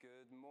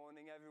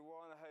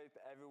everyone. I hope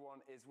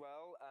everyone is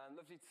well.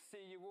 Lovely to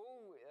see you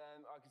all.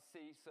 I can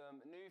see some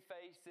new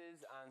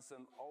faces and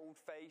some old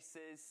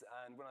faces.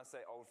 And when I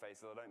say old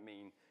faces, I don't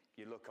mean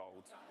you look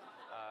old.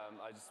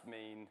 I just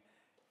mean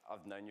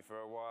I've known you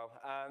for a while.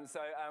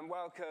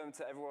 Welcome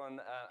to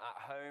everyone at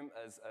home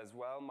as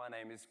well. My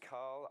name is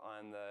Carl.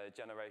 I'm the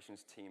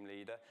Generations team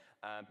leader.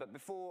 But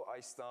before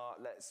I start,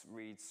 let's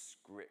read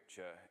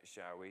scripture,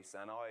 shall we?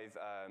 And I've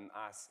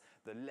asked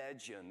the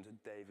legend,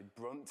 David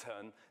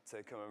Brunton,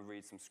 to come and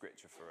read some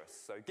scripture for us.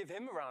 So give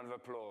him a round of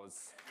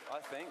applause, I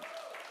think.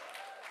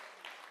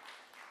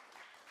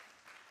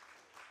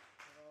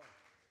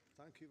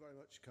 Thank you very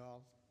much,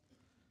 Carl.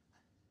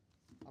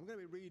 I'm going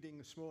to be reading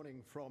this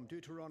morning from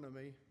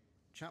Deuteronomy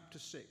chapter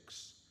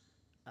 6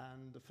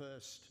 and the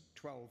first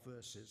 12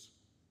 verses.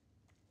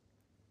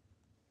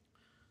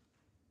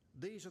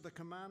 These are the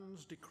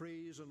commands,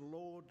 decrees, and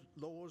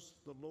laws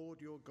the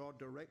Lord your God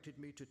directed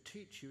me to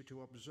teach you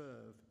to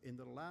observe in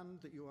the land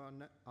that you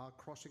are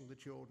crossing the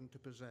Jordan to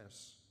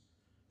possess,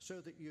 so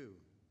that you,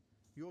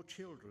 your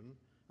children,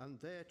 and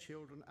their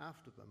children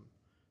after them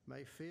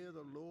may fear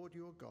the Lord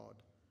your God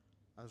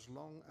as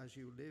long as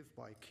you live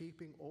by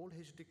keeping all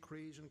his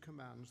decrees and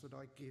commands that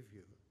I give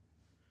you,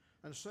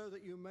 and so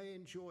that you may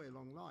enjoy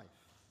long life.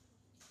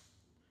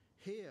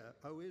 Hear,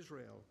 O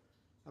Israel,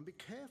 and be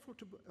careful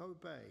to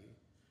obey,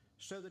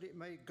 so that it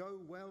may go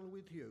well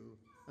with you,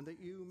 and that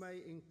you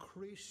may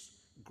increase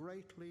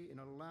greatly in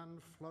a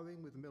land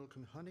flowing with milk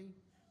and honey,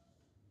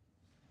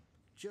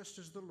 just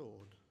as the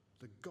Lord,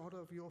 the God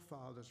of your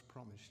fathers,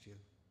 promised you.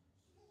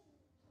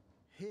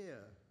 Hear,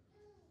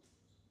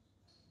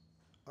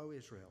 O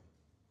Israel,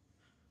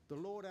 the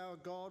Lord our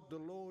God, the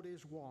Lord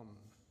is one.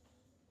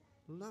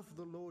 Love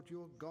the Lord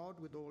your God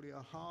with all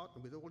your heart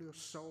and with all your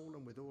soul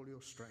and with all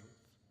your strength.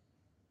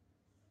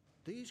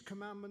 These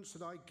commandments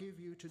that I give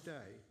you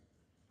today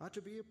are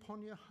to be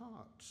upon your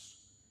hearts.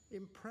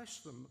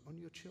 Impress them on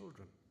your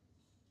children.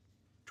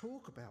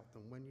 Talk about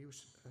them when you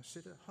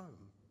sit at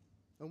home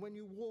and when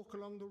you walk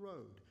along the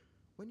road,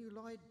 when you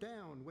lie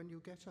down, when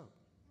you get up.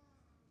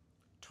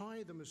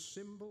 Tie them as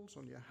symbols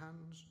on your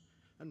hands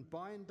and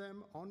bind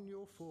them on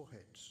your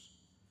foreheads.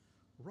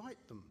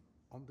 Write them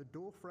on the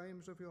door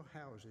frames of your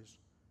houses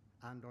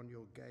and on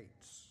your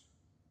gates.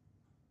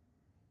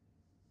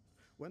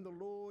 When the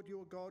Lord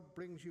your God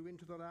brings you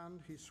into the land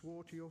he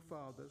swore to your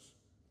fathers,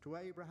 to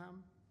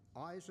Abraham,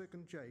 Isaac,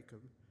 and Jacob,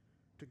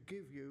 to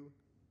give you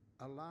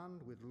a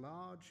land with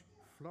large,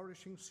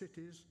 flourishing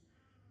cities,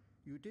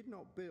 you did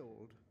not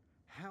build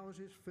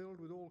houses filled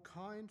with all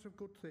kinds of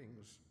good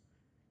things.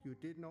 You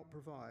did not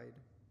provide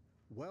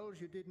wells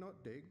you did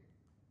not dig,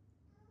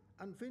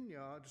 and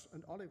vineyards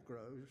and olive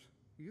groves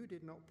you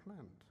did not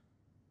plant.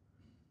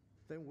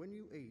 Then when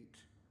you eat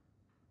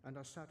and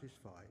are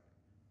satisfied,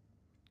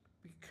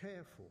 be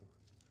careful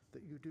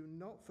that you do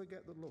not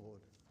forget the Lord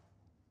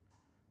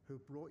who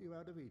brought you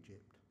out of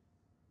Egypt,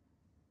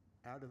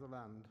 out of the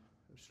land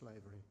of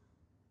slavery.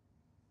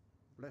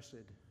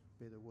 Blessed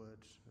be the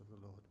words of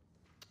the Lord.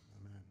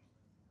 Amen.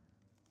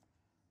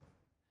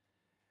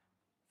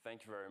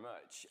 Thank you very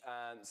much.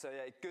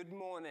 Good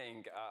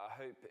morning.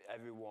 I hope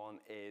everyone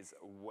is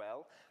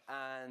well.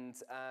 And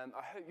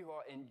I hope you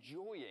are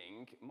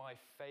enjoying my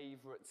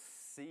favourite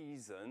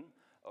season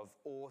of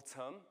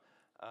autumn.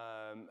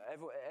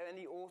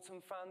 Any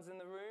autumn fans in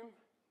the room?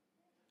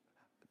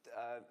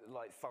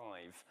 Like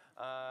 5.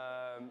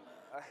 I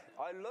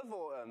love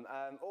autumn.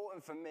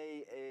 Autumn for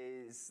me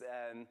is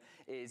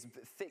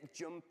thick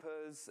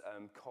jumpers,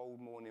 cold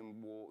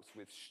morning walks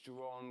with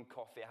strong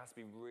coffee. It has to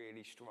be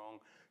really strong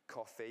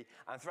coffee.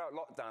 And throughout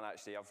lockdown,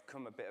 actually, I've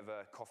become a bit of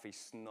a coffee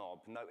snob.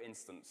 No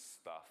instant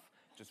stuff,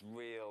 just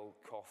real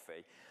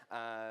coffee.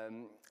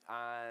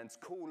 And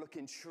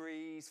cool-looking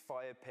trees,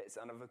 fire pits,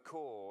 and of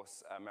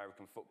course,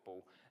 American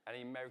football.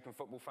 Any American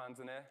football fans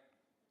in here?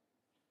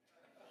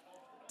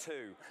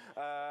 2.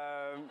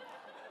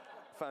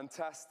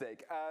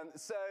 Fantastic.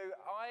 So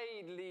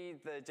I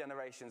lead the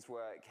Generations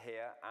work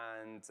here,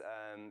 and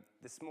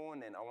this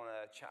morning I want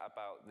to chat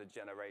about the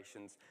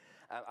Generations.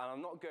 And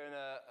I'm not going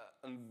to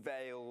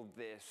unveil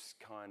this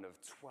kind of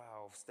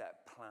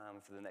 12-step plan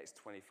for the next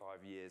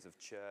 25 years of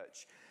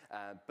church,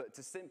 but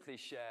to simply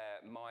share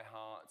my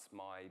heart,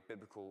 my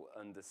biblical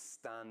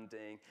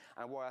understanding,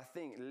 and why I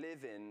think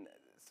living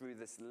through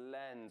this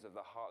lens of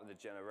the heart of the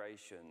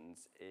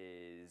Generations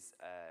is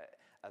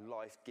a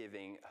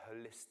life-giving,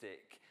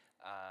 holistic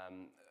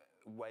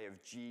way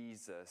of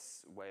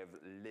Jesus, way of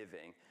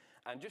living.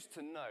 And just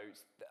to note,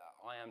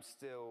 I am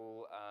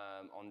still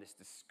on this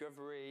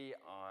discovery.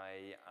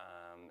 I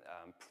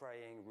am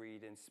praying,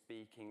 reading,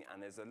 speaking,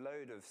 and there's a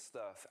load of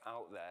stuff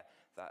out there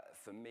that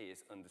for me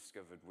is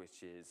undiscovered,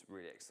 which is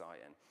really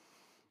exciting.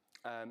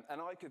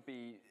 And I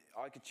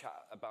could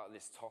chat about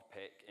this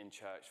topic in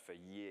church for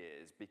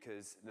years,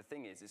 because the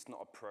thing is, it's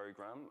not a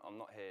program. I'm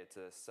not here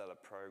to sell a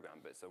program,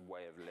 but it's a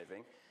way of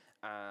living.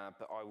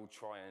 But I will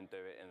try and do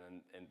it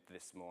in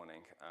this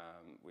morning,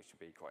 which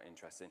will be quite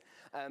interesting.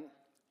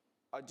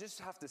 I just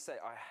have to say,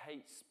 I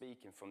hate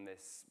speaking from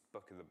this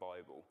book of the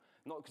Bible,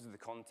 not because of the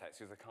context,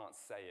 because I can't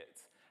say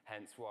it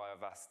hence why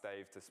I've asked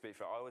Dave to speak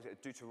for it. I always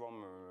get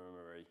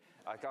Deuteronomy.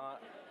 I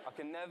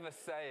can never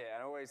say it,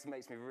 and it always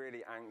makes me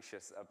really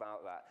anxious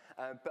about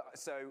that. But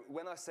so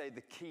when I say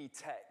the key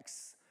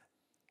texts,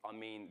 I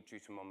mean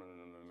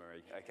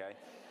Deuteronomy, okay?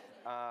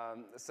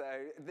 So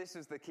this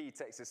was the key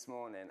text this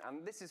morning,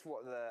 and this is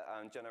what the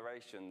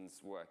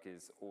generations work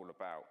is all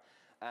about.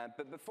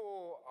 But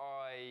before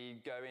I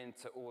go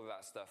into all of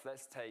that stuff,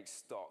 let's take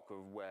stock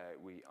of where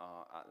we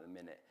are at the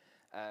minute.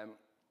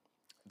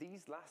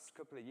 These last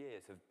couple of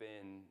years have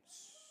been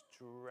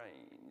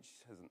strange,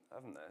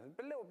 haven't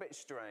they? A little bit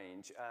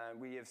strange.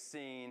 We have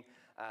seen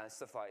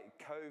stuff like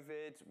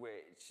COVID,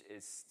 which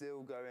is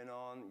still going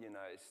on. You know,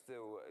 it's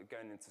still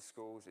going into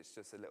schools. It's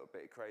just a little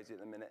bit crazy at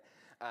the minute.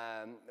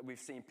 We've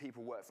seen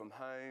people work from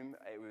home.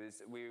 It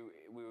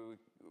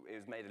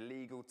was made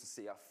illegal to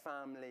see our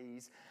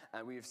families.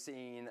 And we've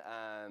seen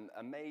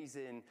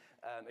amazing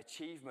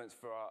achievements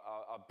for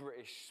our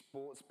British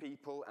sports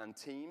people and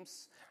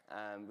teams,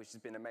 which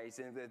has been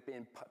amazing. There's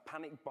been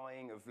panic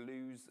buying of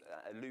loo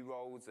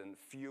rolls and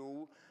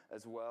fuel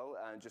as well.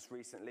 Just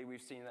recently,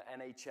 we've seen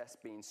the NHS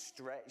being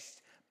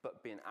stretched,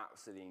 but being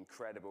absolutely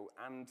incredible.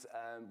 And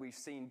we've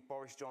seen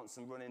Boris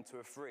Johnson run into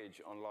a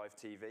fridge on live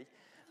TV.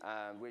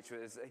 Which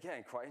was,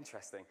 again, quite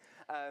interesting.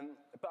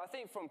 But I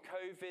think from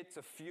COVID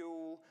to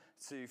fuel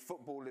to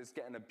footballers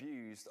getting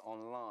abused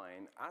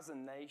online, as a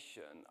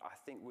nation, I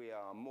think we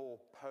are more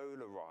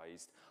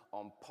polarized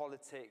on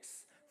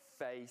politics,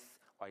 faith,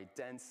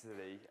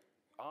 identity,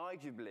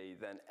 arguably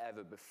than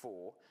ever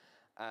before.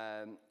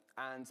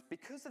 And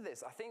because of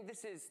this, I think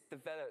this is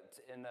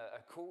developed in a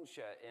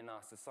culture in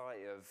our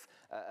society of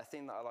a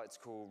thing that I like to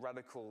call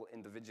radical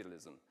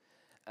individualism.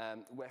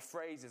 Where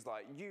phrases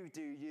like "you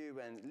do you"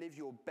 and "live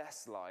your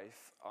best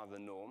life" are the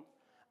norm,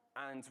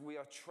 and we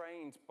are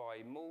trained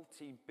by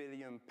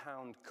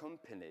multi-billion-pound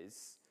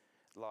companies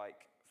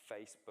like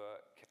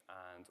Facebook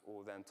and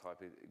all them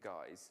type of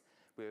guys.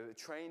 We're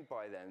trained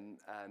by them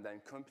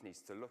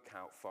companies to look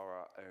out for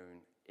our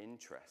own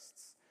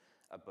interests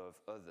above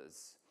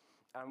others.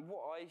 And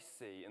what I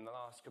see in the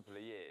last couple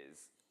of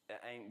years, it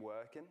ain't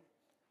working.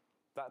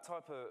 That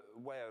type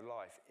of way of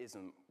life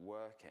isn't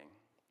working.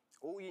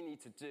 All you need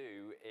to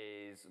do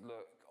is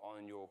look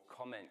on your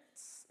comment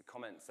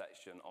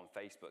section on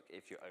Facebook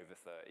if you're over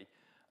 30.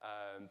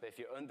 But if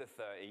you're under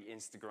 30,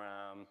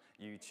 Instagram,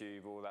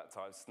 YouTube, all that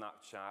type,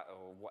 Snapchat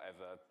or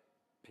whatever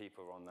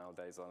people are on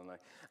nowadays, I don't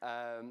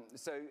know.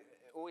 So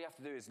all you have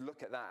to do is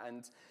look at that,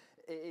 and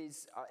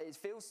it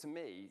feels to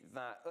me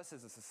that us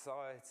as a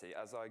society,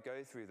 as I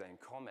go through them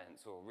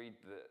comments or read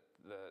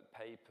the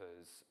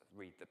papers,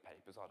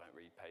 I don't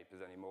read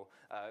papers anymore,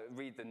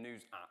 read the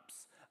news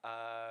apps,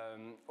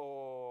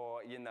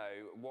 or, you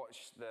know,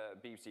 watch the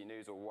BBC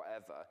News or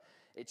whatever,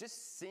 it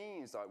just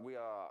seems like we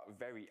are a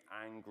very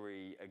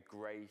angry, a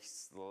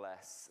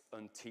graceless,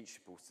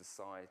 unteachable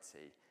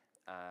society.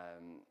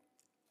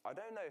 I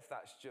don't know if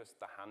that's just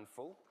the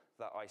handful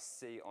that I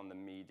see on the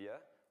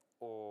media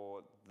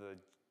or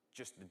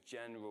just the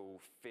general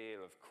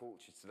feel of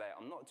culture today.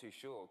 I'm not too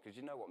sure, because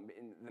you know what,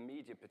 the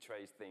media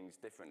portrays things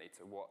differently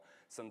to what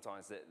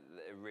sometimes it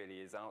really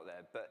is out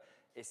there. But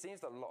it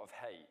seems that a lot of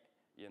hate,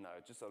 you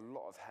know, just a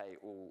lot of hate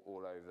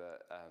all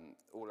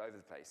over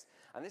the place.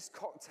 And this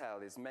cocktail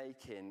is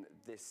making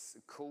this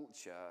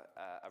culture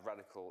a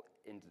radical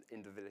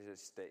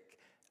individualistic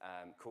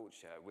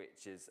culture,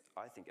 which is,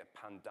 I think, a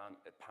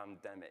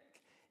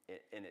pandemic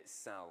in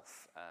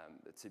itself,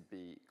 to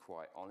be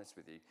quite honest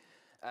with you.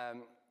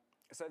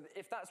 So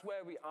if that's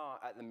where we are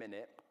at the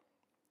minute,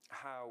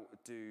 how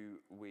do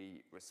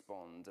we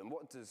respond? And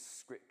what does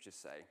Scripture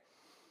say?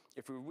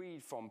 If we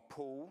read from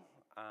Paul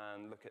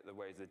and look at the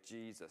ways of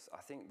Jesus,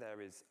 I think there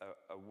is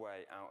a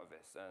way out of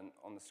this. And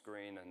on the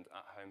screen and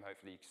at home,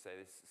 hopefully you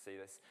can see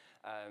this.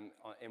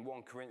 In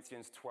 1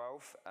 Corinthians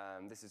 12,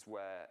 this is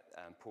where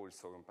Paul is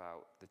talking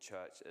about the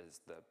church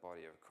as the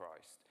body of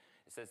Christ.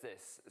 It says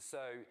this: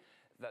 so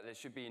that there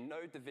should be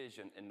no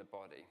division in the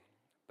body,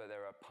 but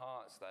there are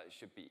parts that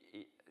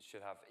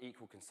should have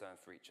equal concern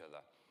for each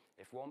other.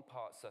 If one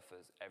part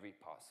suffers, every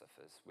part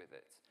suffers with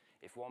it.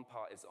 If one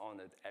part is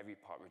honored, every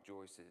part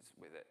rejoices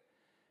with it.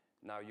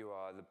 Now you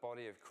are the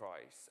body of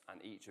Christ,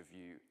 and each of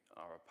you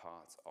are a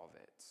part of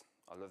it.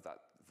 I love that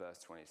verse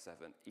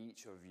 27.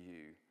 Each of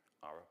you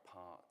are a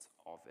part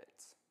of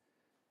it.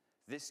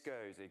 This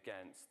goes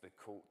against the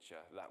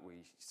culture that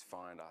we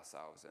find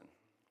ourselves in.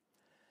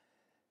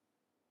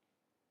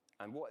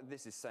 And what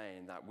this is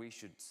saying, that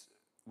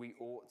we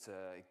ought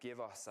to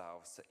give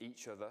ourselves to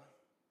each other,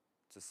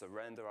 to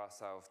surrender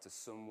ourselves to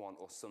someone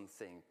or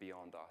something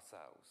beyond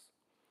ourselves.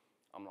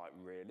 I'm like,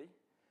 really?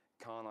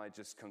 Can't I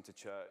just come to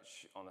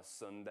church on a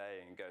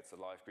Sunday and go to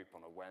life group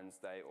on a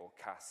Wednesday, or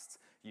cast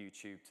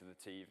YouTube to the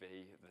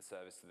TV, the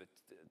service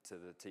to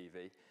the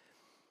TV?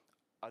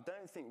 I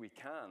don't think we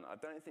can. I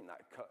don't think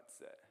that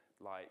cuts it.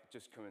 Like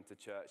just coming to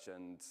church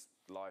and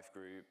life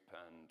group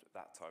and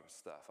that type of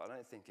stuff. I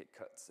don't think it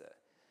cuts it.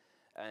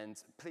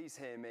 And please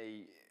hear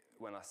me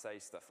when I say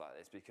stuff like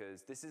this,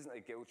 because this isn't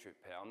a guilt trip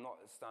here. I'm not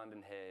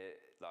standing here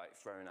like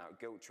throwing out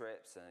guilt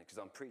trips, because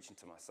I'm preaching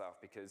to myself,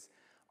 because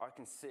I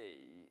can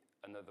see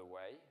another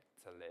way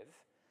to live.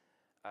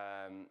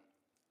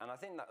 And I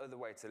think that other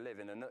way to live,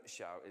 in a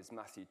nutshell, is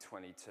Matthew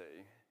 22,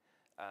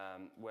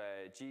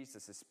 where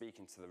Jesus is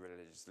speaking to the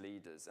religious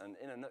leaders. And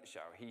in a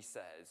nutshell, he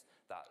says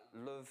that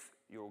love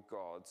your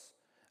God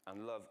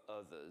and love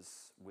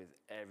others with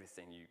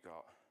everything you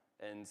got.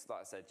 And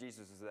like I said,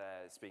 Jesus was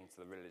there speaking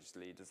to the religious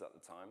leaders at the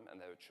time, and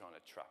they were trying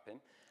to trap him.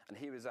 And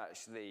he was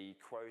actually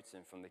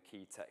quoting from the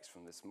key text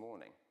from this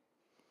morning.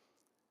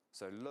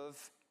 So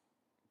love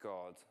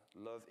God,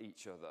 love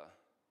each other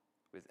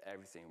with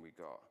everything we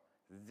got.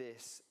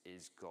 This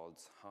is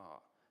God's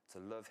heart, to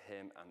love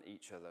him and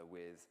each other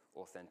with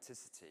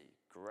authenticity,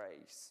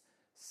 grace,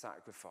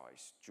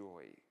 sacrifice,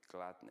 joy,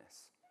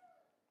 gladness.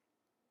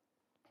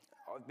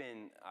 I've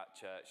been at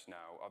church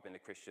now. I became a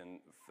Christian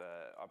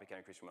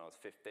when I was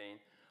 15.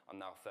 I'm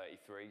now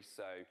 33,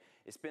 so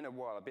it's been a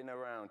while. I've been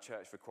around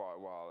church for quite a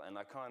while, and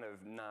I kind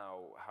of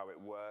know how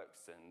it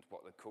works and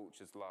what the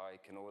culture's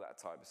like and all that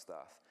type of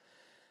stuff.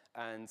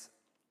 And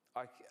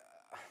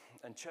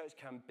church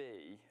can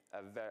be,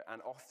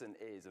 and often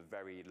is, a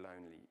very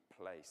lonely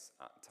place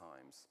at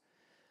times.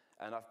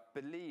 And I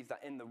believe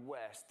that in the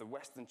West, the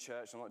Western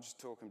church, I'm not just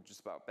talking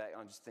just about Beck,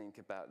 I'm just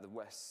thinking about the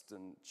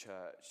Western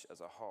church as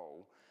a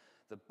whole,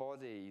 the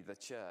body, the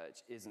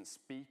church, isn't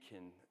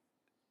speaking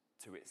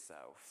to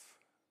itself.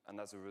 And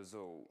as a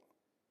result,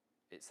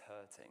 it's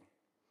hurting.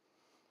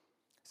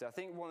 So I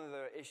think one of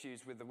the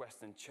issues with the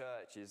Western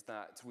church is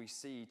that we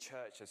see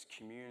church as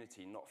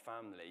community, not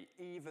family,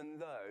 even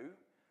though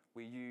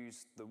we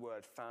use the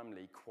word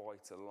family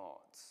quite a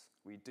lot.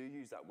 We do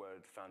use that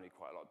word family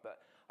quite a lot, but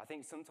I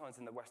think sometimes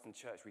in the Western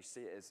church we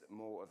see it as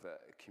more of a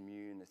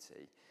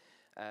community.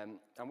 And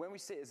when we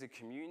see it as a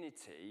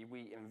community,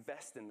 we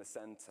invest in the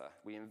center.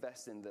 We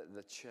invest in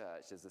the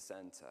church as the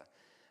center.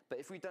 But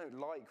if we don't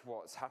like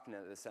what's happening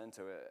at the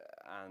center,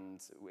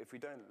 and if we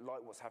don't like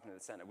what's happening at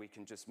the center, we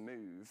can just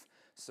move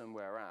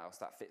somewhere else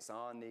that fits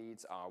our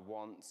needs, our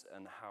wants,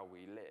 and how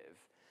we live.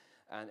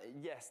 And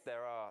yes,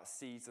 there are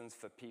seasons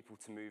for people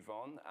to move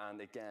on. And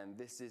again,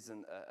 this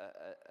isn't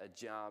a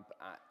jab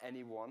at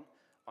anyone.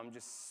 I'm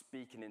just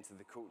speaking into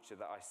the culture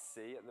that I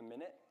see at the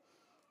minute.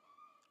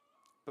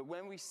 But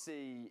when we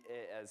see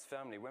it as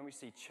family, when we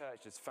see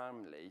church as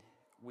family,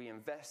 we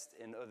invest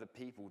in other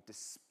people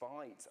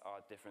despite our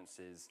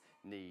differences,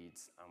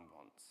 needs, and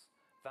wants.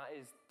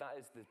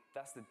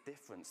 That's the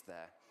difference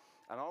there.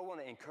 And I want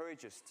to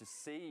encourage us to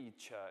see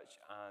church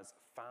as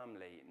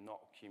family,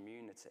 not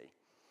community.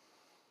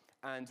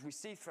 And we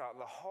see throughout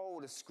the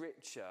whole of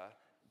Scripture,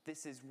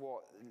 this is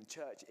what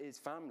church is,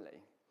 family.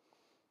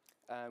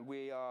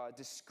 We are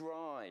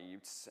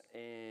described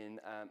in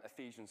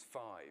Ephesians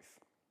 5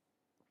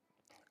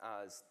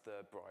 as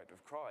the bride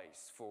of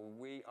Christ, for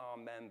we are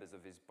members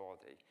of his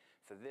body.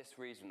 For this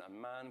reason, a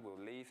man will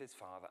leave his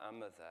father and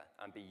mother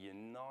and be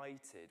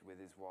united with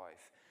his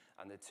wife,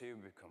 and the two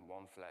become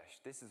one flesh.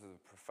 This is a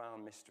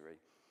profound mystery,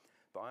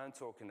 but I am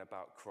talking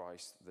about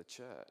Christ, the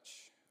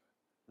church,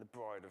 the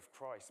bride of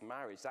Christ,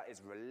 marriage. That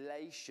is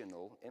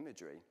relational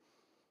imagery.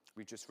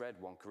 We just read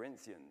 1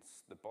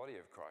 Corinthians, the body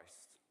of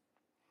Christ,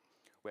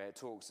 where it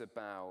talks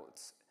about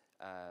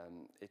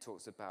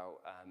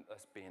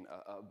us being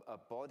a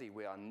body.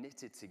 We are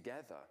knitted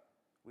together.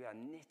 We are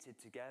knitted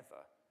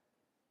together.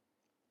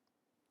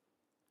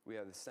 We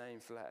are the same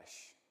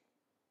flesh.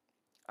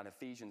 And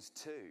Ephesians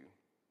 2,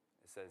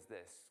 it says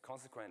this: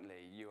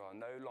 consequently, you are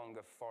no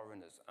longer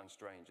foreigners and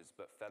strangers,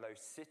 but fellow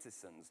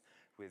citizens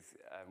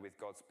with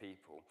God's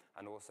people,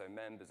 and also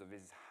members of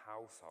his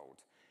household,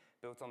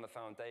 built on the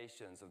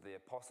foundations of the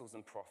apostles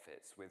and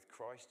prophets, with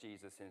Christ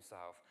Jesus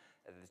himself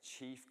as the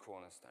chief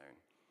cornerstone.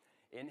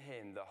 In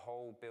him, the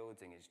whole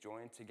building is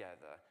joined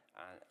together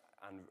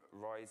and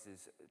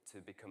rises to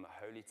become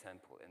a holy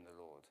temple in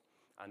the Lord.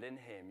 And in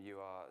him, you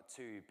are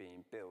too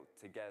being built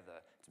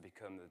together to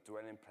become the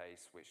dwelling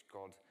place which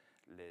God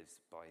lives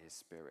by his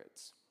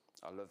Spirit.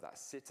 I love that.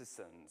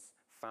 Citizens,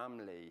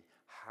 family,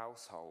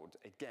 household.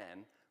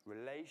 Again,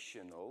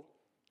 relational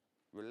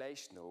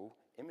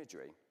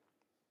imagery.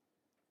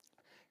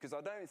 Because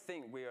I don't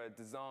think we are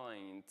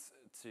designed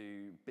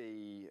to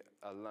be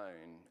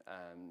alone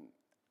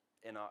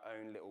in our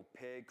own little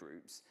peer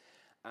groups,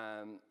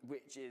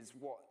 which is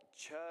what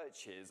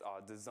churches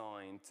are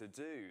designed to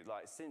do.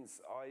 Like,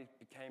 since I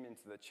came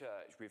into the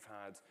church, we've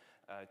had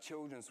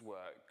children's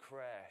work,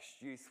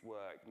 creche, youth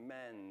work,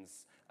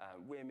 men's,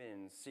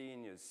 women's,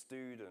 seniors,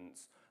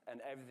 students,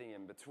 and everything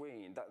in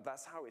between.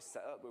 That's how it's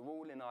set up. We're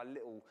all in our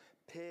little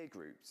peer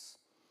groups.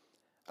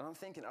 And I'm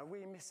thinking, are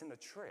we missing a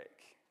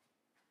trick?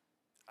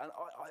 And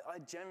I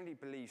genuinely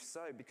believe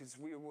so, because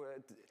we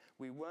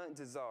weren't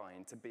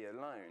designed to be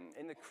alone.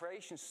 In the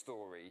creation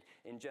story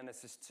in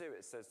Genesis 2,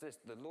 it says this: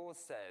 the Lord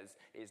says,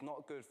 it is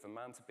not good for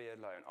man to be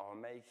alone. I'll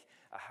make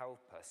a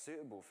helper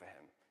suitable for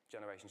him.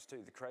 Generations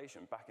 2, the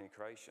creation, back in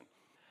creation.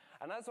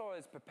 And as I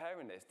was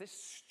preparing this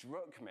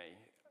struck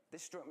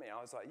me.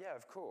 I was like, yeah,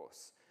 of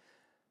course.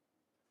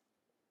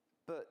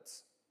 But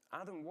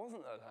Adam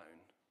wasn't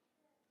alone.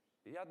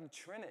 He had the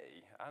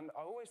Trinity. And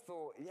I always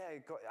thought, yeah,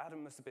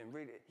 Adam must have been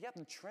really, he had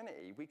the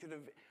Trinity. We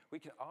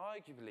can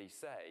arguably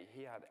say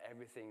he had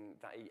everything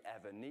that he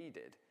ever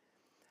needed.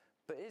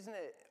 But isn't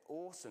it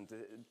awesome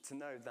to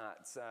know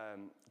that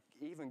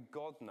even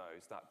God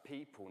knows that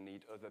people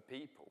need other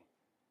people?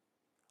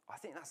 I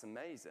think that's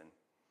amazing.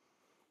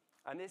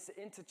 And this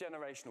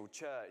intergenerational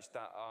church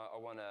that I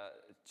want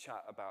to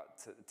chat about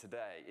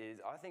today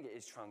I think it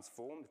is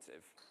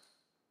transformative.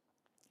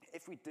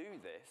 If we do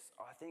this,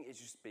 I think it'd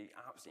just be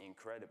absolutely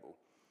incredible.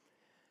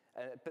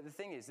 But the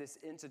thing is, this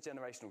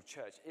intergenerational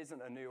church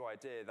isn't a new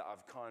idea that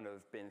I've kind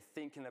of been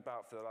thinking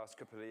about for the last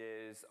couple of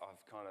years.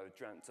 I've kind of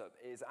dreamt up.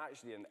 It's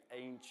actually an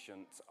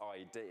ancient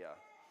idea.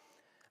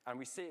 And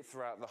we see it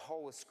throughout the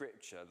whole of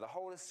Scripture. The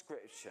whole of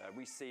Scripture,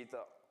 we see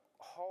the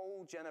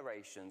whole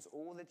generations,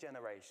 all the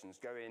generations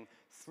going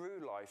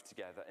through life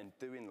together and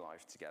doing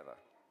life together.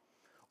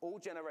 All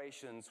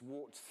generations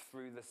walked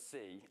through the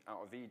sea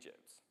out of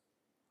Egypt.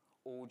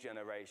 All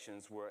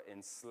generations were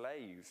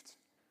enslaved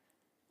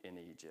in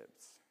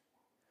Egypt.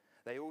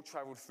 They all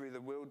traveled through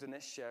the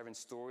wilderness, sharing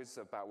stories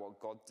about what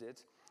God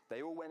did.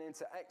 They all went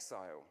into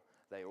exile.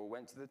 They all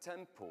went to the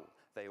temple.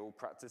 They all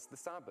practiced the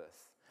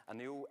Sabbath. And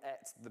they all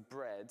ate the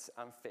bread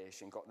and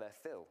fish and got their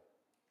fill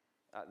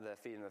at the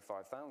feeding of the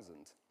 5,000.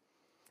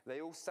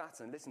 They all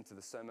sat and listened to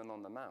the Sermon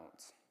on the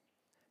Mount.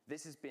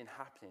 This has been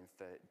happening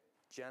for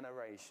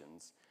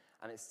generations.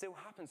 And it still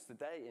happens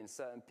today in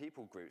certain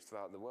people groups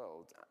throughout the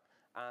world.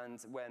 And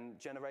when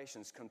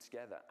generations come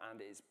together,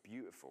 and it's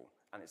beautiful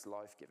and it's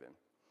life-giving.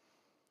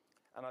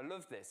 And I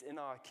love this. In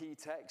our key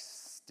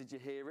text, did you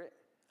hear it?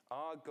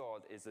 Our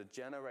God is a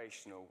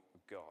generational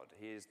God.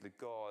 He is the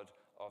God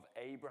of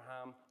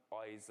Abraham,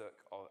 Isaac,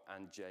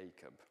 and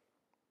Jacob.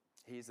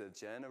 He's a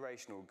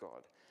generational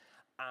God.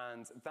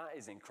 And that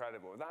is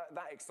incredible.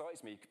 That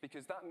excites me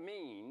because that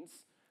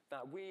means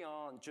that we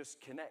aren't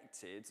just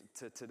connected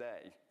to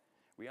today.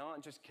 We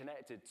aren't just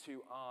connected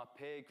to our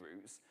peer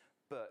groups,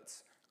 but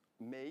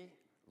me,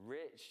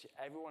 Rich,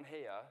 everyone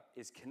here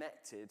is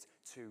connected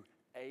to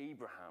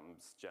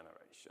Abraham's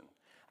generation.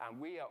 And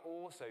we are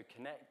also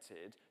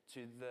connected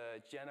to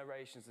the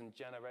generations and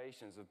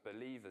generations of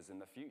believers in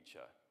the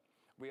future.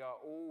 We are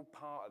all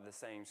part of the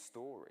same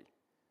story.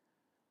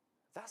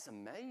 That's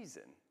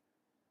amazing.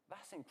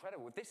 That's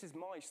incredible. This is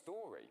my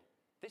story.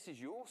 This is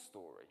your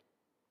story.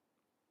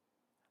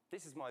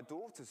 This is my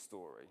daughter's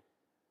story.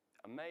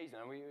 Amazing.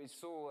 And we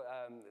saw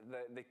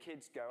the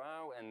kids go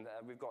out, and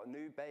we've got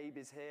new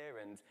babies here,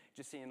 and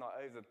just seeing like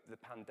over the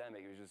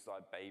pandemic, it was just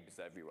like babies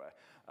everywhere.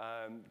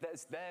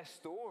 That's their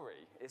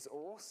story. It's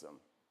awesome.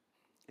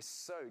 It's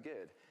so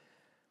good.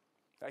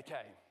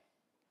 Okay.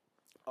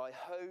 I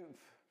hope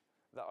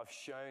that I've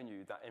shown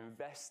you that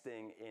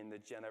investing in the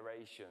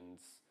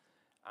generations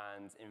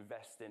and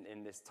investing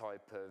in this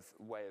type of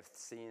way of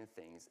seeing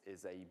things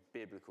is a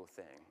biblical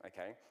thing,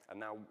 okay? And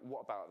now,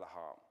 what about the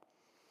heart?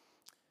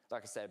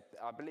 Like I said,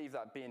 I believe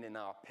that being in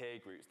our peer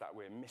groups, that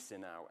we're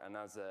missing out, and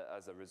as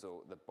a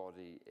result, the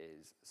body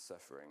is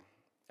suffering.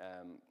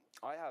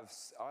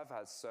 I've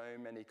had so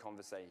many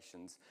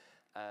conversations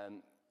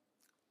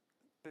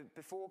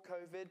before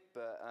COVID,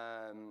 but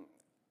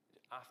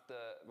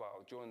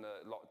during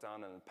the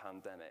lockdown and the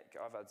pandemic,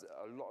 I've had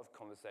a lot of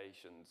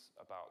conversations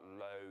about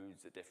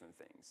loads of different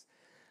things.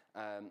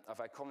 I've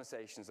had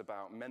conversations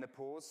about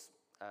menopause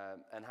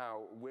and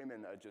how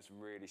women are just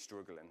really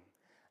struggling.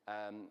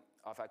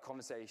 I've had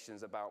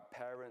conversations about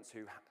parents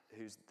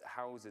whose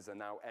houses are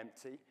now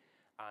empty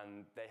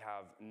and they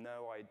have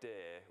no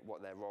idea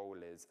what their role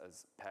is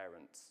as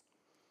parents.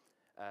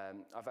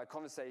 I've had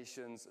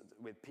conversations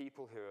with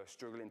people who are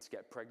struggling to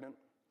get pregnant.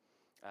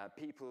 I've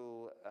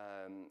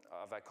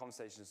had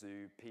conversations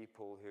with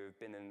people who have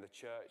been in the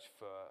church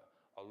for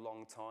a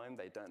long time.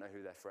 They don't know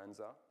who their friends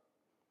are.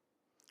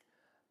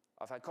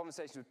 I've had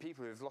conversations with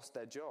people who have lost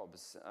their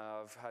jobs.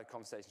 I've had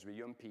conversations with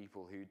young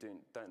people who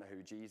don't know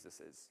who Jesus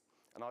is.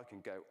 And I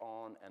can go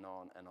on and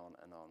on and on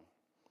and on.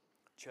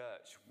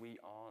 Church, we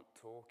aren't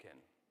talking.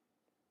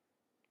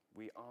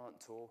 We aren't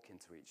talking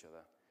to each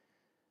other.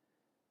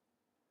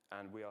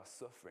 And we are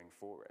suffering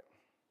for it.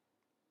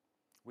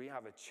 We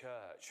have a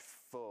church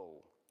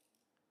full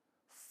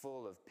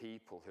of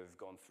people who have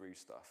gone through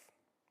stuff.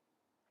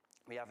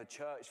 We have a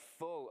church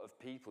full of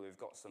people who've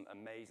got some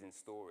amazing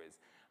stories.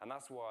 And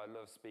that's why I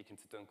love speaking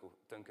to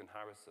Duncan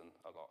Harrison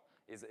a lot.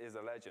 He's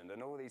a legend.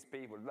 And all these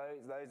people,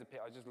 loads of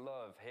people, I just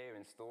love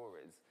hearing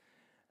stories,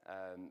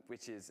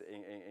 which is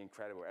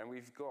incredible. And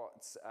we've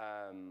got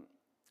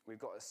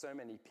so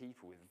many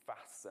people with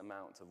vast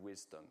amounts of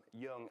wisdom,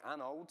 young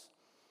and old,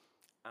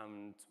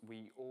 and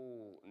we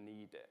all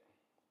need it.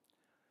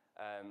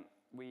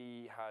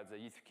 We had a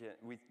youth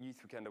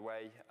weekend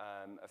away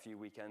a few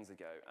weekends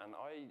ago, and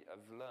I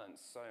have learned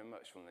so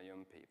much from the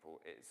young people.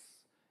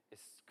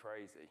 It's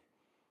crazy.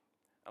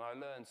 And I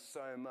learned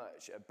so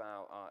much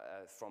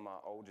from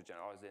our older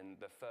generation. I was in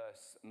the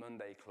first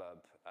Monday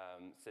Club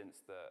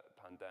since the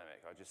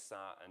pandemic. I just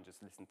sat and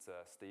just listened to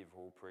Steve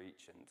Hall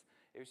preach, and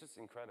it was just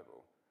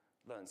incredible.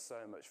 Learned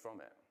so much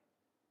from it.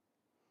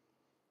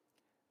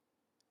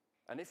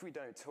 And if we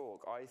don't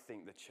talk, I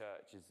think the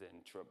church is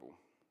in trouble,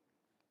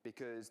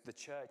 because the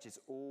church is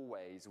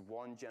always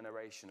one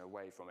generation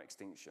away from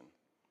extinction.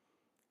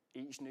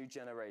 Each new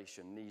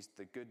generation needs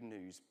the good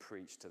news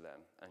preached to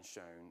them and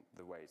shown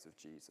the ways of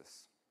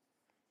Jesus.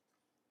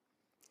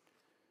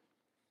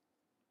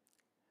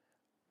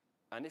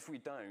 And if we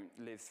don't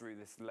live through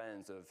this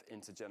lens of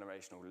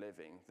intergenerational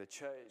living, the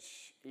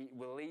church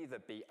will either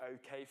be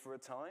okay for a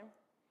time,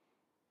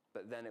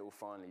 but then it will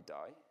finally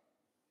die,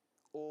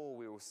 or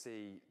we will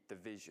see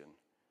division.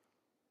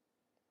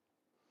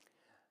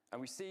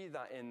 And we see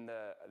that in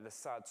the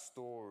sad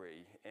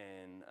story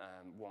in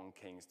 1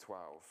 Kings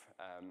 12.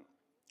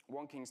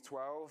 1 Kings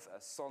 12,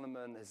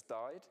 Solomon has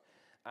died,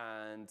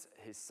 and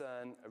his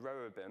son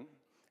Rehoboam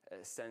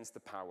ascends to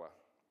power.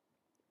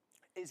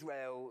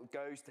 Israel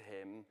goes to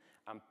him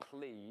and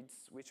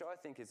pleads, which I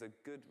think is a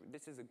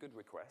good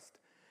request.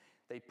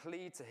 They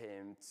plead to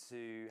him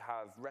to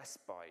have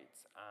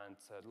respite and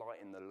to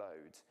lighten the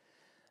load,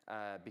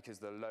 because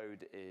the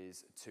load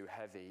is too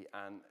heavy.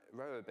 And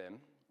Rehoboam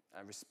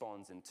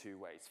responds in two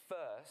ways.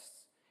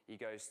 First, he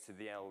goes to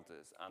the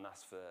elders and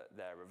asks for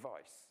their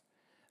advice.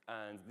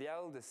 And the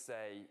elders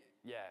say,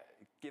 yeah,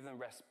 give them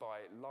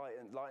respite,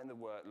 lighten the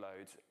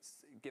workload,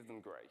 give them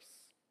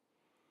grace.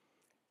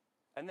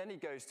 And then he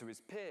goes to his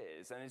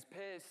peers, and his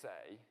peers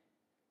say,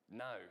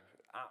 no,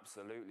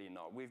 absolutely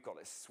not. We've got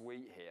it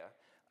sweet here.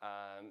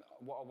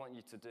 What I want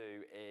you to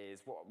do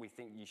is, what we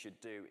think you should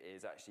do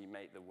is actually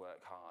make the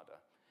work harder.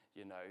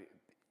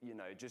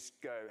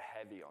 Just go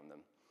heavy on them.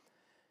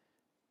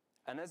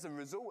 And as a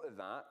result of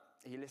that,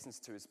 he listens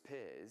to his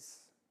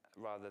peers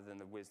rather than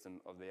the wisdom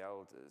of the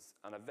elders.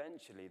 And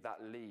eventually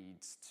that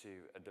leads to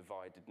a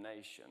divided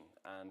nation,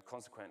 and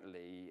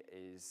consequently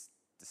is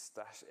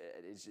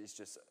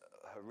just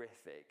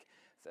horrific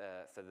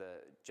for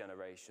the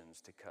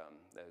generations to come.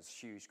 There's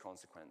huge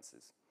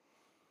consequences.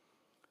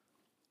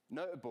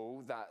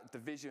 Notable that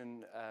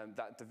division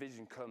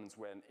comes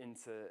when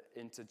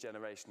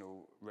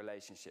intergenerational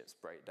relationships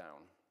break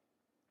down.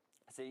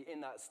 See,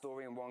 in that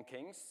story in 1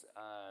 Kings,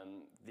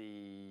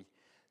 the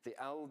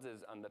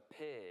elders and the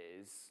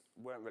peers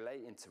weren't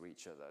relating to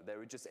each other. They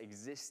were just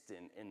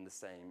existing in the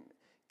same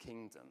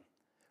kingdom.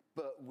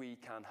 But we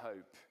can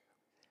hope.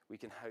 We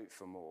can hope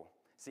for more.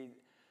 See,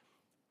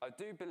 I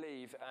do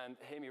believe, and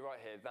hear me right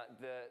here, that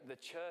the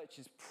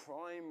church's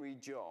primary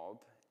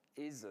job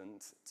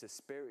isn't to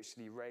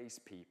spiritually raise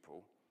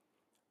people,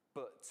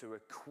 but to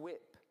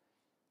equip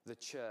the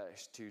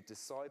church to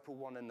disciple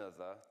one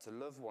another, to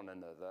love one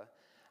another,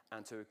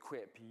 and to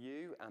equip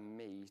you and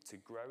me to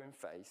grow in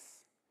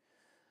faith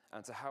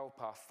and to help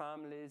our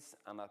families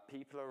and our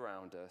people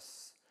around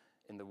us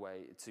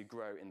to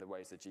grow in the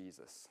ways of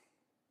Jesus.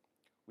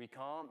 We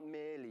can't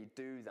merely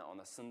do that on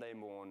a Sunday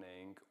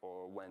morning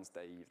or a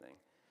Wednesday evening,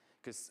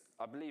 because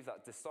I believe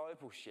that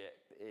discipleship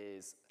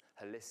is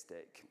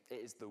holistic.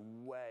 It's a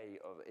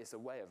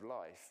way of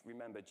life.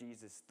 Remember,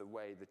 Jesus, the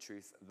way, the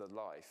truth, the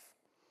life.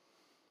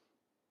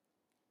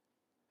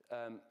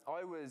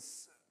 I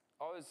was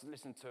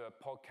listening to a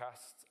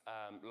podcast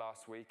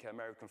last week, an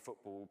American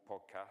football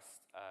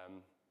podcast,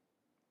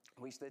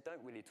 which they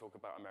don't really talk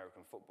about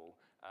American football,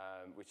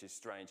 which is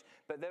strange.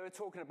 But they were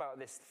talking about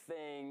this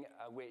thing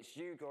which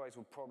you guys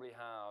will probably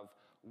have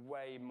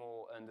way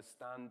more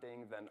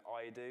understanding than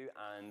I do.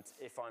 And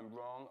if I'm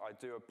wrong, I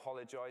do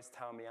apologize,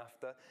 tell me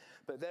after.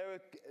 But they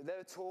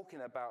were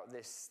talking about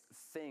this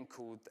thing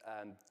called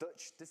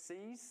Dutch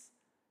disease.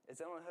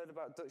 Has anyone heard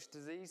about Dutch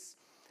disease?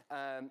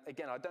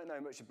 Again, I don't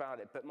know much about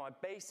it, but my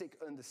basic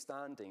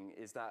understanding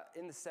is that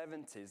in the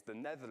 70s, the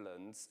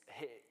Netherlands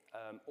hit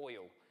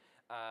oil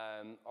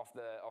off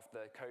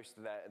the coast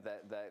of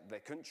their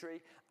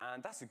country,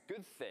 and that's a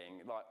good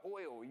thing. Like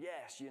oil,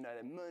 yes,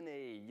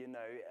 money,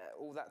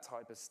 all that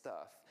type of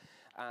stuff.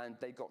 And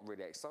they got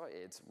really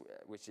excited,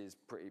 which is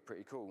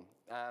pretty cool.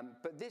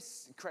 But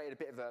this created a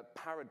bit of a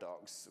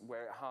paradox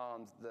where it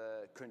harmed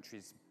the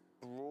country's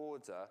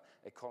broader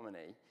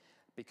economy,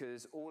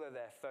 because all of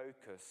their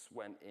focus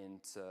went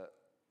into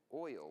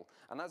oil.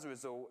 And as a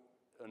result,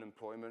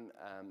 unemployment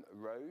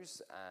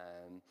rose.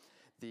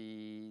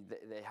 The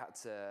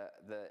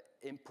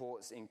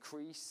imports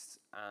increased,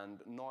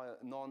 and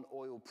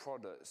non-oil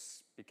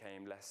products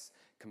became less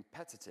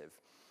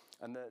competitive.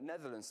 And the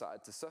Netherlands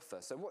started to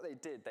suffer. So what they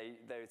did, they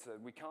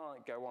said, we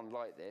can't go on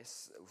like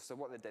this. So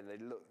what they did, they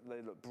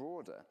looked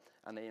broader,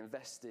 and they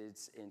invested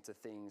into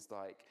things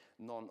like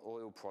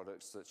non-oil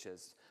products such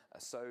as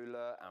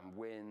solar and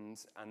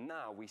wind. And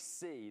now we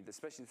see,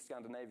 especially the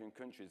Scandinavian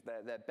countries,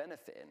 they're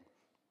benefiting.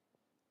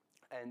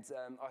 And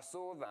I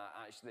saw that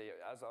actually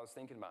as I was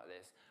thinking about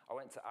this. I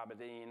went to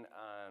Aberdeen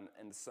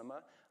in the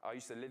summer. I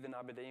used to live in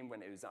Aberdeen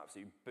when it was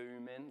absolutely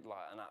booming,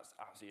 and I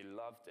absolutely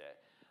loved it.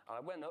 And I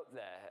went up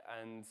there,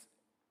 and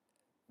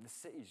the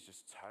city's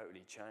just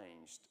totally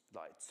changed,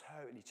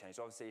 totally changed.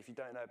 Obviously, if you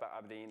don't know about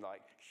Aberdeen,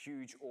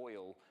 huge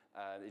oil,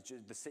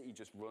 the city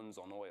just runs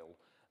on oil.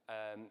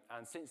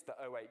 And since the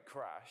 2008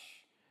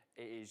 crash,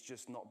 it has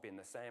just not been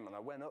the same. And I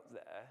went up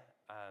there,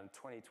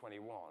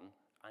 2021,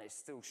 and it's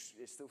still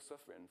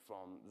suffering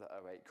from the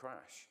 2008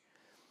 crash.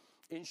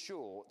 In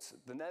short,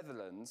 the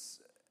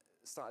Netherlands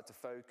started to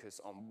focus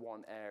on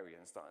one area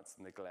and started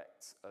to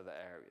neglect other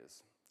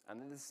areas.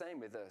 And the same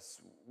with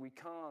us. We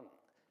can't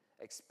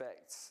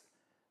expect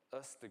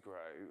us to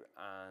grow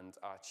and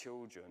our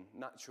children,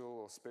 natural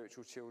or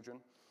spiritual children,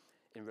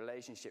 in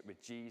relationship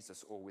with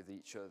Jesus or with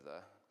each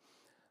other,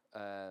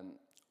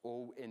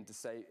 or in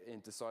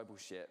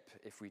discipleship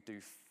if we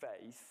do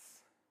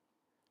faith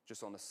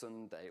just on a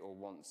Sunday or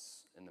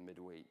once in the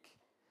midweek.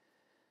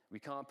 We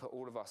can't put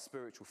all of our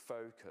spiritual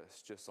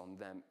focus just on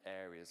them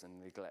areas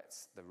and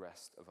neglect the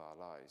rest of our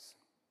lives.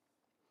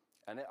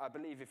 And I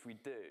believe if we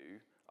do,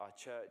 our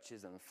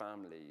churches and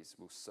families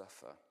will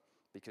suffer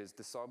because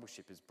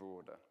discipleship is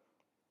broader.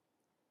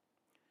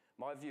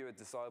 My view of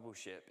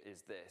discipleship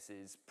is this,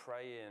 is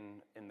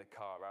praying in the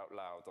car out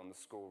loud on the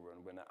school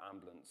run when an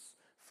ambulance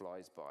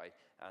flies by,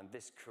 and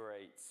this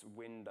creates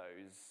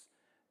windows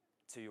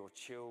to your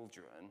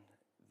children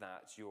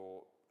that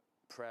your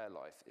prayer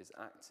life is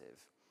active.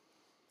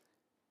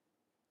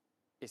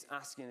 It's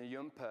asking a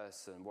young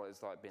person what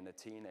it's like being a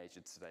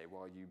teenager today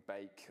while you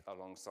bake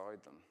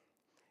alongside them.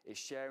 It's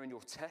sharing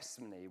your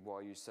testimony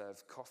while you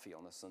serve coffee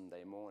on a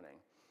Sunday morning.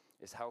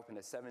 It's helping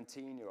a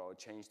 17-year-old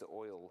change the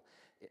oil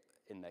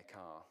in their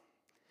car.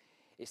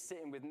 It's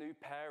sitting with new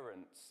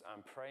parents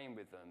and praying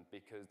with them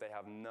because they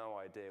have no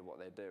idea what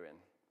they're doing.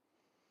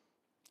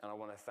 And I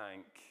want to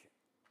thank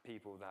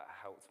people that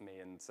helped me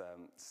and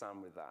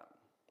Sam with that.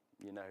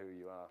 You know who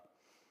you are.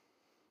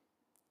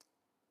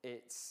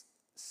 It's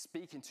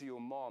speaking to your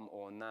mom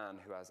or nan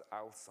who has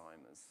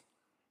Alzheimer's.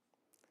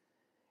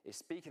 It's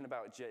speaking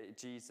about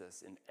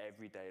Jesus in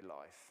everyday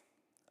life,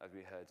 as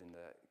we heard in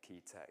the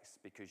key text,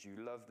 because you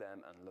love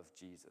them and love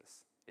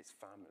Jesus. It's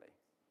family.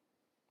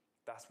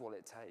 That's what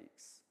it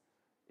takes.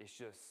 It's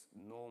just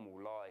normal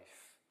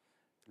life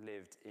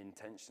lived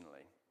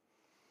intentionally.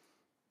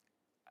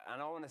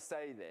 And I want to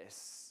say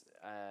this,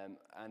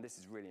 and this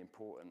is really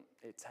important.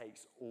 It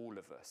takes all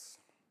of us.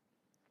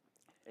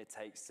 It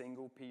takes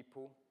single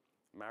people,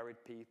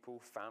 married people,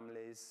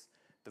 families,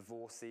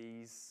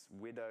 divorcees,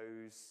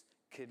 widows,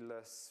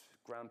 kidless,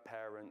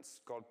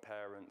 grandparents,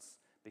 godparents,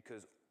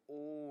 because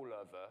all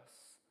of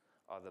us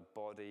are the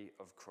body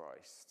of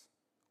Christ.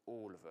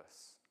 All of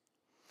us.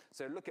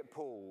 So look at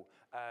Paul,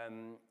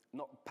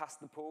 not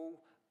Pastor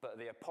Paul, but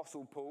the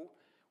Apostle Paul.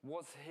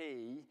 Was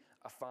he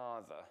a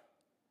father?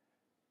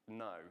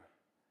 No.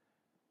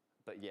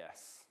 But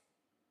yes.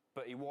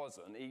 But he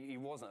wasn't. He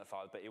wasn't a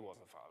father, but he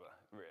was a father,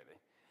 really.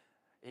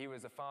 He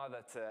was a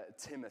father to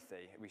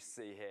Timothy. We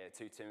see here,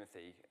 2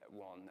 Timothy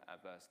 1,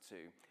 verse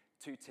 2.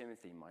 To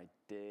Timothy, my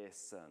dear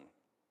son.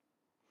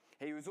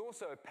 He was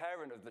also a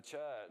parent of the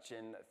church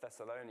in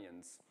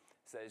Thessalonians.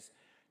 It says,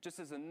 just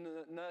as a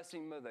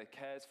nursing mother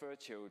cares for her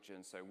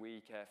children, so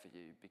we care for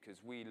you,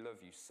 because we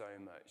love you so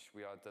much.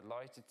 We are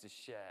delighted to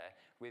share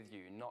with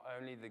you not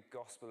only the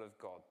gospel of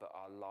God, but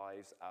our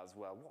lives as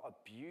well. What a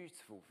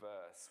beautiful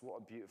verse.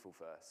 What a beautiful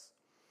verse.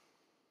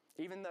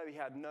 Even though he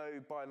had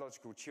no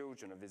biological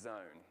children of his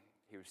own,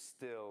 he was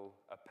still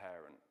a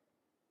parent.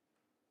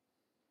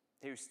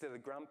 He was still a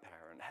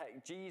grandparent.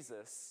 Heck,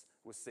 Jesus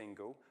was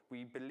single.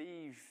 We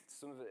believe,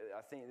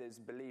 I think it is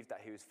believed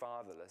that he was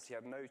fatherless. He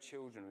had no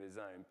children of his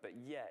own, but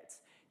yet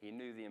he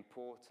knew the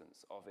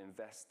importance of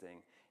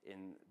investing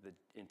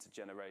into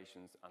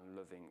generations and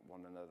loving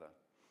one another.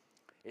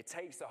 It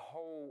takes a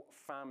whole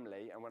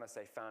family, and when I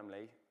say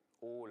family,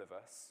 all of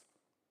us,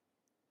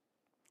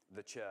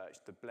 the church,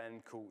 to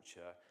blend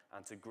culture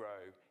and to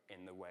grow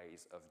in the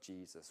ways of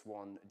Jesus.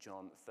 1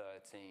 John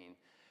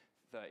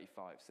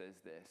 13:35 says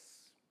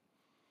this.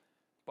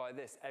 By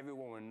this,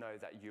 everyone will know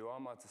that you are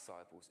my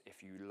disciples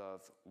if you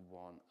love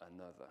one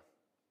another.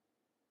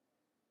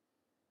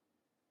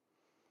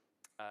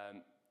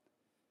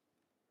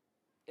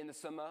 In the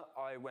summer,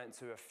 I went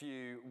to a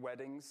few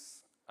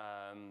weddings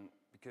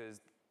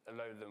because a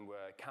load of them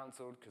were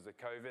cancelled because of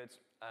COVID.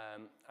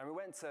 And we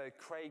went to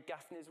Craig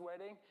Gaffney's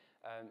wedding.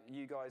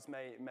 You guys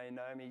may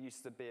know him. He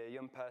used to be a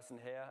young person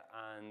here.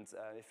 And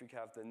if we could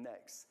have the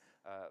next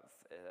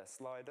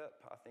slide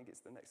up, I think it's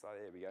the next slide.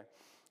 Here we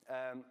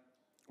go.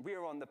 We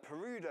were on the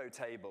Perudo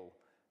table.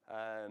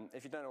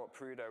 If you don't know what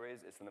Perudo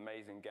is, it's an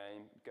amazing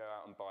game. Go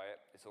out and buy it.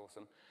 It's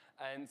awesome.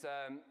 And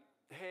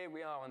here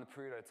we are on the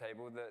Perudo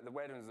table. The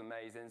wedding was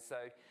amazing.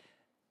 So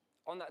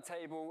on that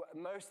table,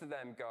 most of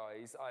them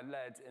guys I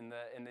led in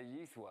the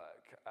youth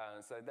work.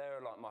 So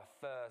they're like my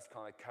first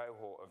kind of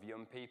cohort of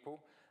young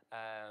people.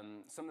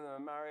 Some of them are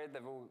married.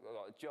 They've all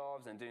got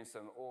jobs and doing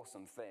some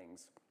awesome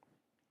things.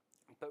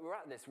 But we're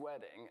at this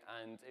wedding,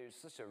 and it was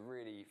such a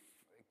really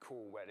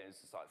cool wedding.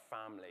 It's just like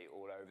family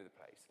all over the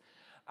place.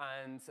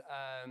 And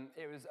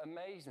it was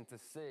amazing to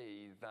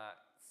see that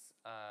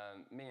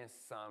me and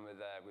Sam were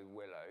there with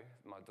Willow,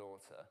 my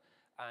daughter,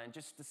 and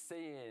just to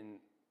seeing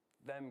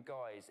them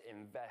guys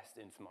invest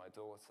into my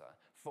daughter.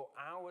 For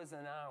hours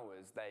and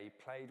hours, they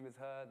played with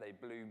her, they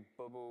blew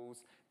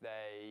bubbles,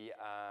 they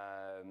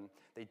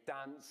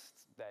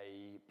danced,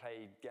 they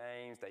played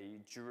games, they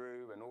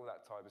drew and all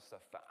that type of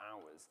stuff for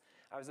hours.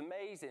 It was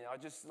amazing. I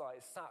just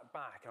sat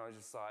back and I was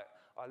just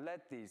I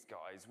led these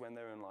guys when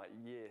they were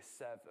in year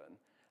 7,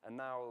 and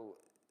now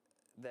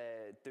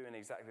they're doing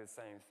exactly the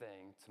same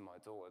thing to my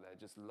daughter. They're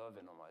just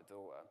loving on my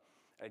daughter.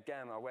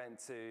 Again, I went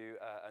to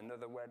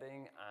another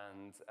wedding,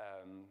 and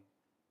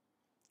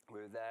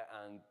we were there,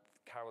 and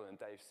Carol and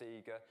Dave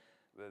Seeger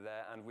were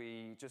there, and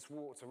we just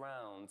walked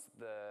around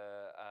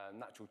the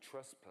Natural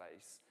Trust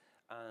place,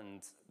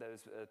 and there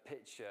was a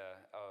picture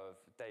of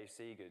Dave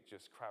Seeger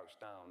just crouched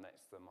down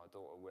next to my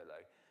daughter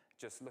Willow,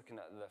 just looking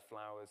at the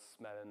flowers,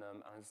 smelling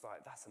them, and I was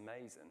like, that's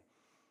amazing.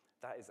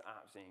 That is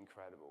absolutely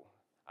incredible.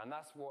 And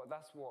that's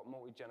what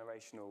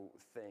multi-generational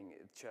thing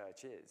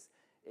church is.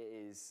 It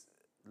is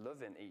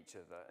loving each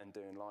other and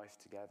doing life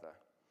together.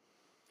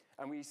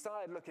 And we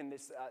started looking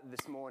this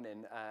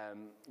morning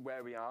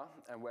where we are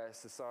and where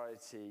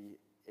society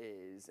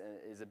is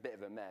a bit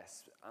of a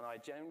mess. And I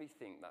generally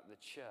think that the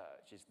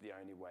church is the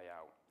only way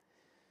out.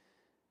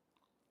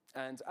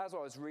 And as I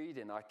was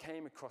reading, I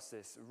came across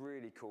this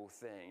really cool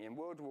thing. In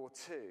World War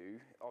II,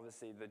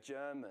 obviously, the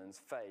Germans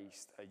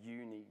faced a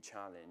unique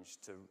challenge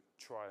to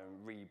try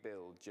and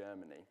rebuild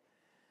Germany.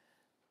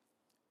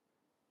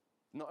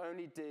 Not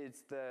only did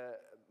the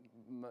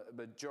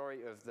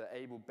majority of the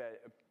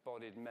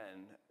able-bodied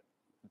men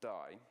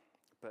die,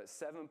 but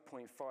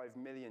 7.5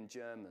 million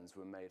Germans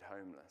were made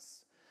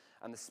homeless.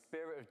 And the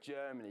spirit of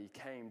Germany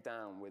came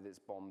down with its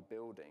bomb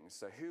buildings.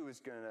 So who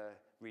was going to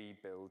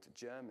rebuild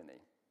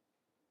Germany?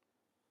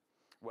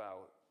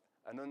 Well,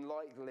 an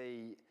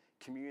unlikely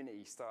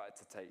community started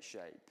to take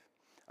shape.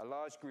 A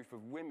large group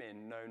of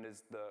women, known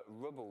as the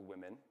Rubble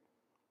Women,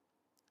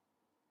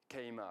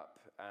 came up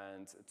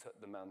and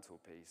took the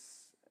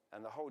mantelpiece.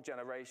 And the whole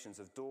generations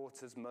of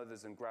daughters,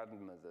 mothers, and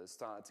grandmothers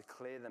started to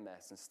clear the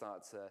mess and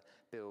start to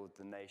build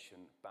the nation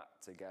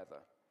back together.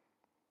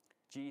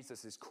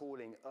 Jesus is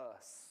calling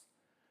us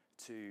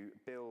to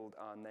build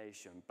our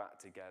nation back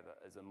together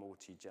as a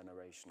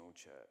multi-generational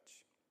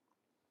church.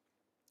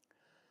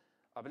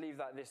 I believe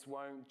that this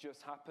won't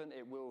just happen.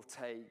 It will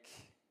take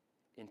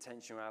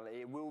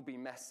intentionality. It will be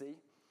messy.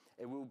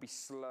 It will be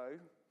slow,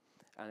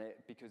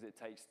 because it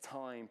takes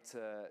time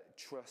to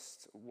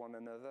trust one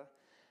another,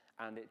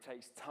 and it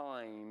takes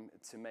time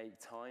to make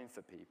time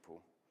for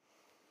people.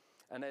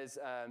 And as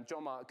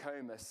John Mark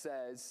Comer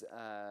says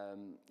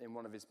in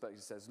one of his books,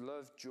 he says,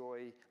 love,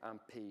 joy, and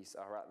peace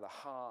are at the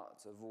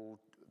heart of all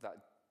that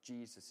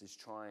Jesus is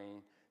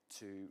trying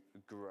to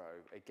grow.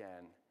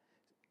 Again,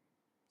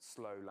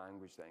 slow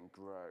language then,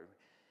 grow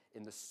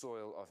in the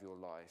soil of your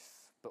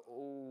life.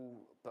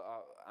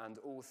 And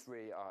all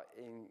three are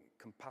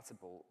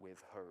incompatible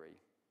with hurry.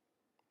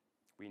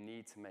 We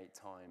need to make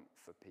time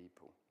for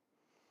people.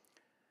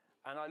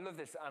 And I love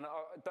this, and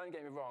don't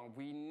get me wrong,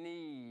 we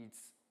need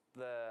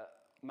the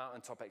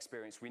mountaintop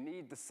experience. We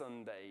need the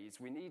Sundays,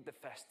 we need the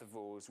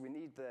festivals, we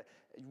need the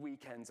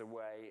weekends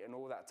away and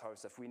all that type of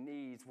stuff. We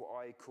need what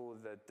I call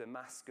the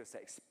Damascus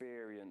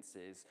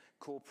experiences,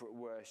 corporate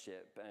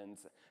worship, and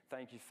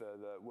thank you for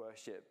the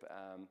worship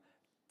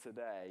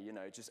today,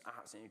 just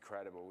absolutely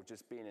incredible,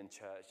 just being in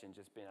church and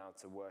just being able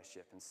to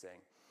worship and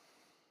sing.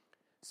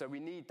 So we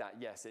need that,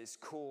 yes, it's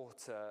core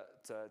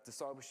to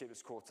discipleship,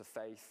 it's core to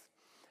faith,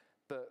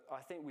 but I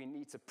think we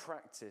need to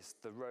practice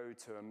the road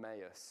to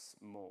Emmaus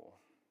more,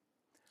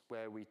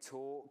 where we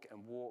talk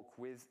and walk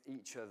with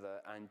each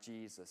other and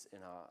Jesus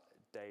in our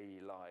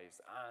daily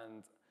lives.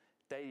 And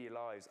daily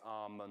lives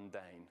are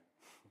mundane.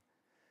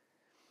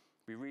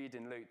 We read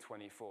in Luke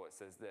 24, it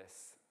says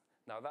this,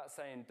 now that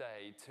same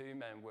day, 2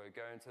 men were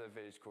going to a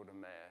village called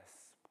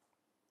Emmaus,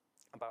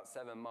 about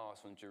 7 miles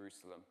from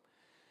Jerusalem.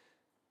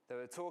 They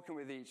were talking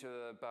with each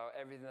other about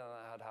everything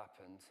that had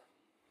happened.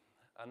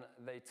 And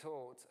they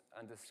talked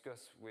and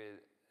discussed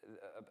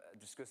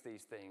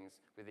these things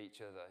with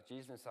each other.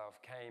 Jesus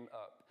himself came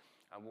up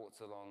and walked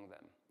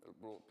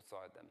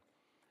beside them.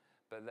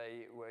 But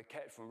they were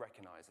kept from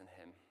recognizing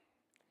him.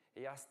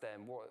 He asked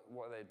them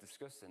what they were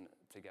discussing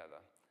together,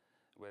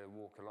 where they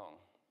walk along.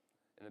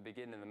 In the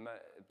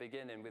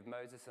beginning with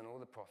Moses and all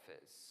the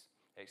prophets,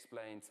 he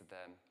explained to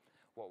them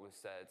what was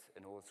said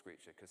in all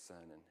Scripture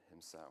concerning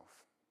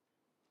himself.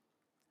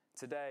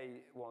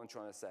 Today, what I'm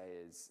trying to say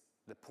is,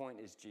 the point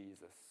is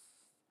Jesus.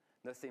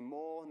 Nothing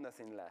more,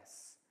 nothing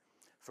less.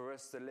 For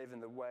us to live in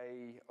the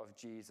way of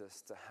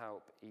Jesus to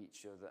help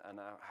each other and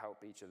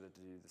help each other to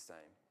do the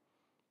same.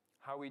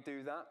 How we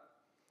do that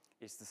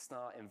is to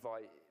start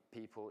invite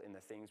people in the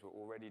things we're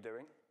already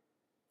doing,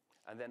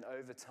 and then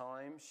over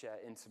time share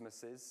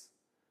intimacies,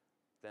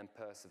 then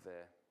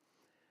persevere.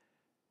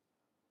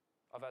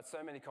 I've had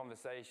so many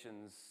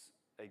conversations,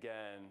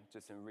 again,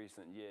 just in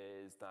recent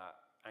years, that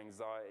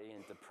anxiety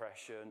and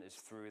depression is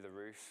through the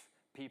roof.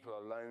 People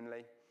are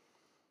lonely.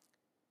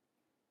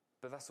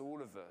 But that's all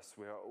of us.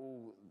 We are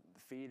all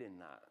feeling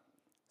that.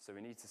 So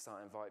we need to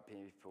start inviting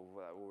people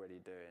that are already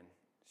doing.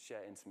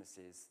 Share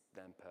intimacies,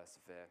 then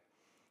persevere.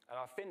 And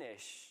I'll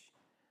finish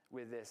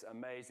with this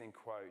amazing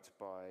quote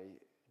by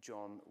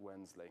John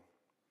Wensley.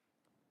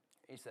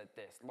 He said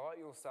this: "Light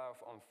yourself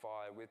on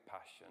fire with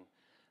passion,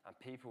 and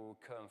people will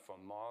come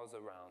from miles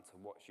around to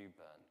watch you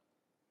burn."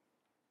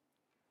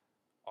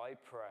 I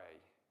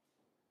pray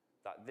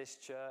that this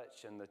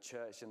church and the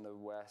church in the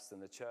West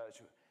and the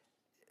church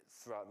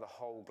throughout the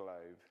whole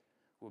globe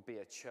will be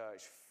a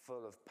church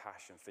full of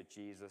passion for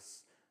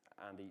Jesus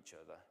and each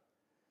other.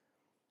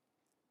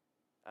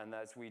 And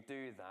as we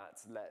do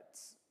that, let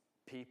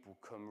people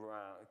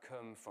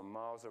come from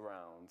miles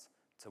around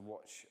to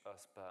watch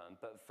us burn,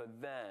 but for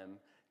them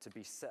to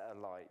be set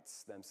alight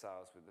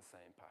themselves with the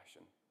same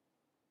passion.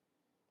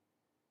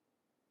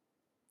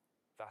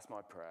 That's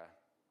my prayer.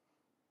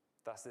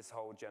 That's this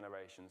whole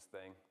generations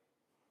thing.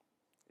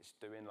 It's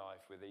doing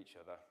life with each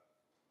other,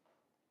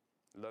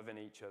 loving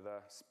each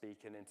other,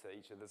 speaking into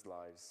each other's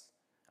lives,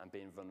 and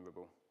being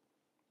vulnerable.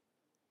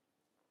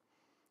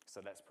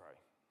 So let's pray.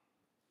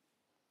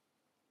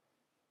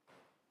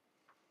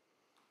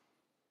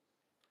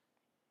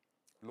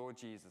 Lord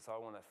Jesus, I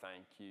want to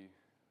thank you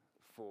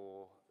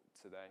for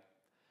today.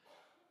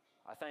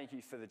 I thank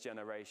you for the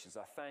generations.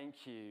 I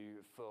thank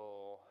you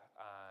for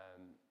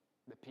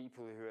the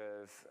people who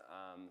have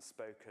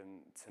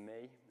spoken to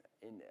me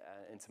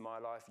into my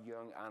life,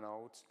 young and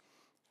old.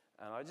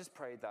 And I just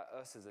pray that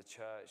us as a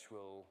church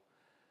will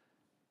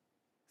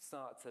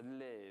start to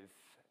live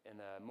in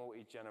a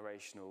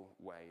multi-generational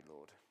way,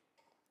 Lord.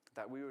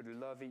 That we would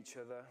love each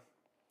other,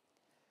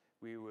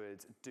 we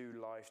would do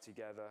life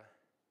together,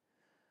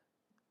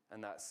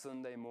 and that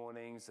Sunday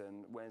mornings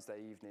and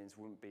Wednesday evenings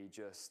wouldn't be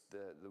just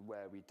the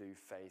where we do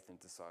faith and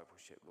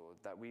discipleship, Lord.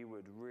 That we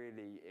would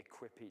really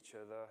equip each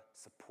other,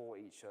 support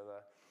each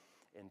other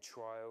in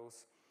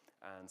trials,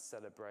 and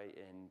celebrate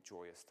in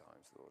joyous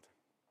times, Lord.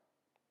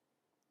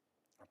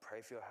 I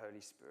pray for your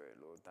Holy Spirit,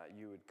 Lord, that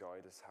you would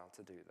guide us how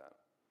to do that.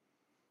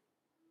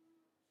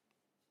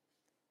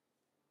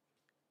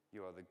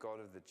 You are the God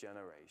of the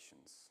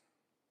generations.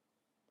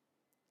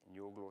 In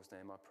your glorious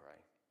name I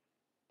pray.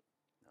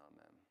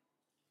 Amen.